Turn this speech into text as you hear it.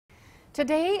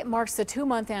Today marks the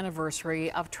 2-month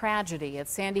anniversary of tragedy at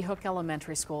Sandy Hook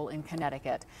Elementary School in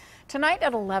Connecticut. Tonight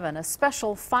at 11, a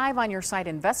special 5 on Your Side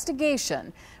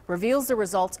investigation reveals the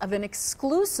results of an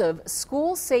exclusive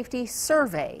school safety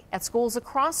survey at schools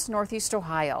across Northeast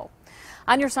Ohio.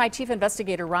 On Your Side, Chief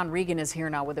Investigator Ron Regan is here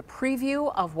now with a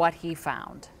preview of what he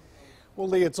found. Well,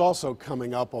 Lee, it's also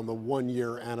coming up on the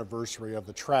 1-year anniversary of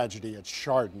the tragedy at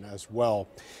Chardon as well.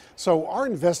 So our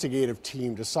investigative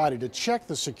team decided to check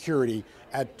the security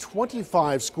at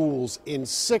 25 schools in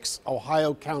 6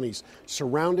 Ohio counties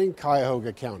surrounding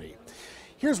Cuyahoga County.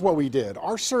 Here's what we did.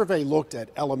 Our survey looked at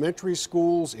elementary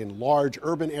schools in large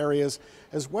urban areas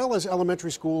as well as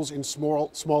elementary schools in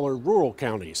smaller rural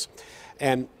counties.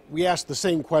 And we asked the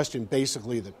same question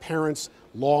basically that parents,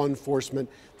 law enforcement,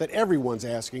 that everyone's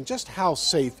asking, just how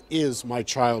safe is my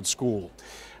child's school?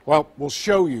 Well, we'll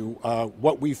show you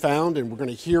what we found, and we're going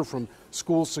to hear from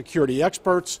school security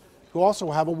experts who also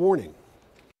have a warning.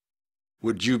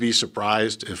 Would you be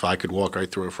surprised if I could walk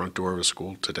right through a front door of a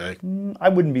school today? I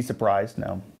wouldn't be surprised,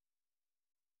 no.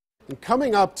 And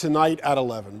coming up tonight at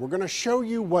 11, we're going to show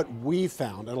you what we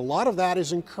found, and a lot of that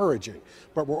is encouraging.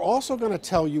 But we're also going to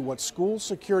tell you what school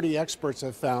security experts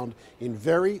have found in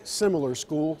very similar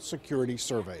school security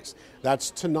surveys.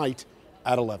 That's tonight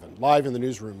at 11. Live in the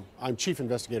newsroom, I'm Chief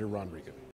Investigator Ron Regan.